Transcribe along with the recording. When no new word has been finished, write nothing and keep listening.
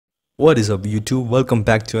What is up YouTube? Welcome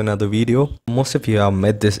back to another video. Most of you have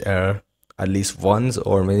met this error at least once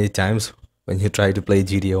or many times when you try to play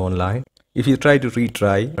GTA Online. If you try to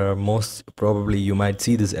retry, most probably you might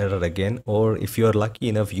see this error again, or if you're lucky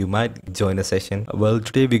enough you might join a session. Well,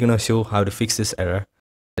 today we're gonna show how to fix this error.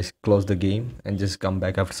 Just close the game and just come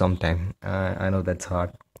back after some time. I know that's hard.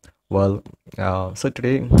 Well, so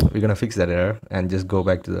today we're gonna fix that error and just go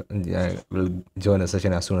back to the we'll join a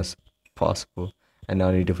session as soon as possible, and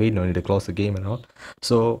no need to wait, no need to close the game and all.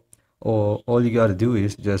 So all you gotta do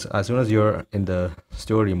is just as soon as you're in the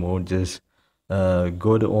story mode, just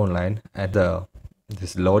go to online. At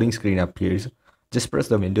this loading screen appears, just press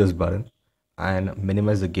the Windows button and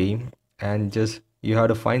minimize the game, and just you have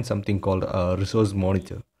to find something called a resource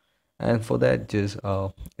monitor. And for that, just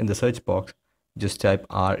in the search box, just type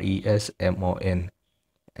resmon,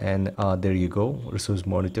 and there you go, resource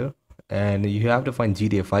monitor. And you have to find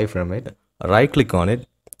GTA 5 from it. Right click on it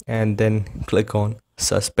and then click on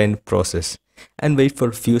suspend process and wait for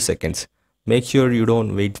a few seconds. Make sure you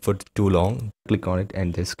don't wait for too long. Click on it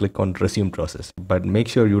and just click on resume process, but make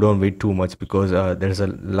sure you don't wait too much, because there's a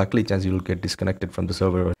likely chance you'll get disconnected from the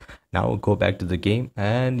server. Now go back to the game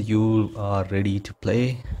and you are ready to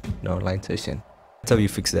play an online session. That's how you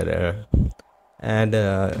fix that error. And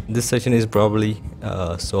this session is probably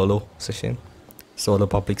a solo session, solo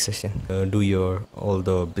public session. Do your all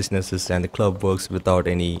the businesses and the club works without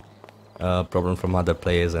any problem from other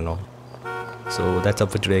players and all. So that's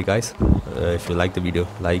up for today, guys. If you like the video,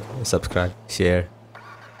 like, subscribe, share,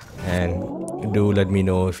 and do let me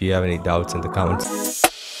know if you have any doubts in the comments.